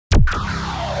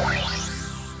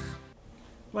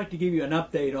I'd like to give you an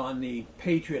update on the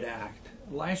Patriot Act.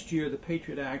 Last year, the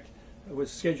Patriot Act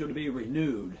was scheduled to be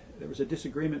renewed. There was a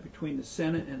disagreement between the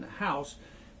Senate and the House,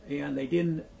 and they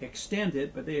didn't extend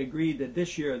it, but they agreed that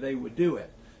this year they would do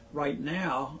it. Right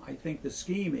now, I think the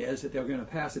scheme is that they're going to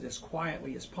pass it as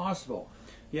quietly as possible.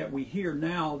 Yet we hear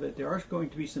now that there are going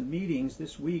to be some meetings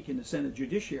this week in the Senate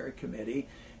Judiciary Committee,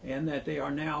 and that they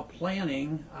are now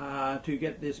planning to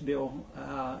get this bill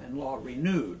and law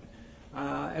renewed.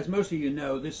 As most of you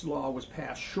know, this law was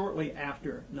passed shortly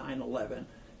after 9/11.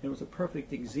 It was a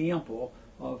perfect example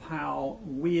of how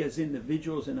we as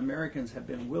individuals and Americans have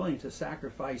been willing to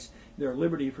sacrifice their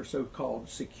liberty for so-called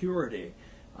security.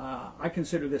 I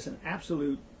consider this an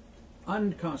absolute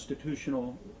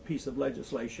unconstitutional piece of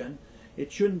legislation.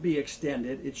 It shouldn't be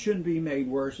extended. It shouldn't be made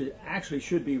worse. It actually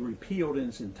should be repealed in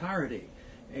its entirety,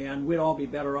 and we'd all be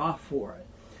better off for it.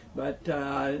 But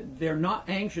they're not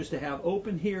anxious to have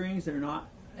open hearings. They're not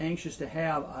anxious to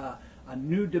have a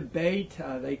new debate.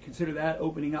 They consider that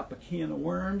opening up a can of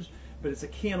worms, but it's a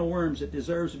can of worms that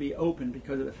deserves to be opened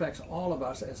because it affects all of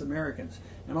us as Americans.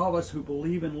 And all of us who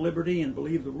believe in liberty and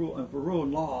believe the rule of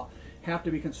law have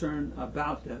to be concerned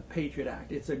about the Patriot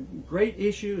Act. It's a great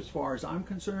issue as far as I'm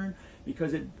concerned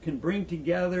because it can bring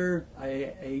together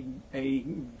a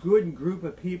good group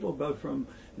of people, both from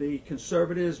the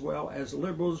conservatives as well as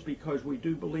liberals, because we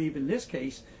do believe in this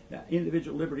case that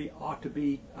individual liberty ought to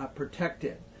be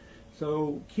protected.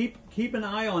 So keep an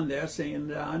eye on this,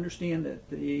 and understand that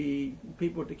the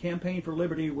people at the Campaign for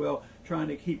Liberty will try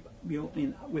to keep you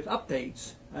with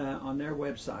updates on their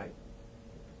website.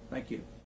 Thank you.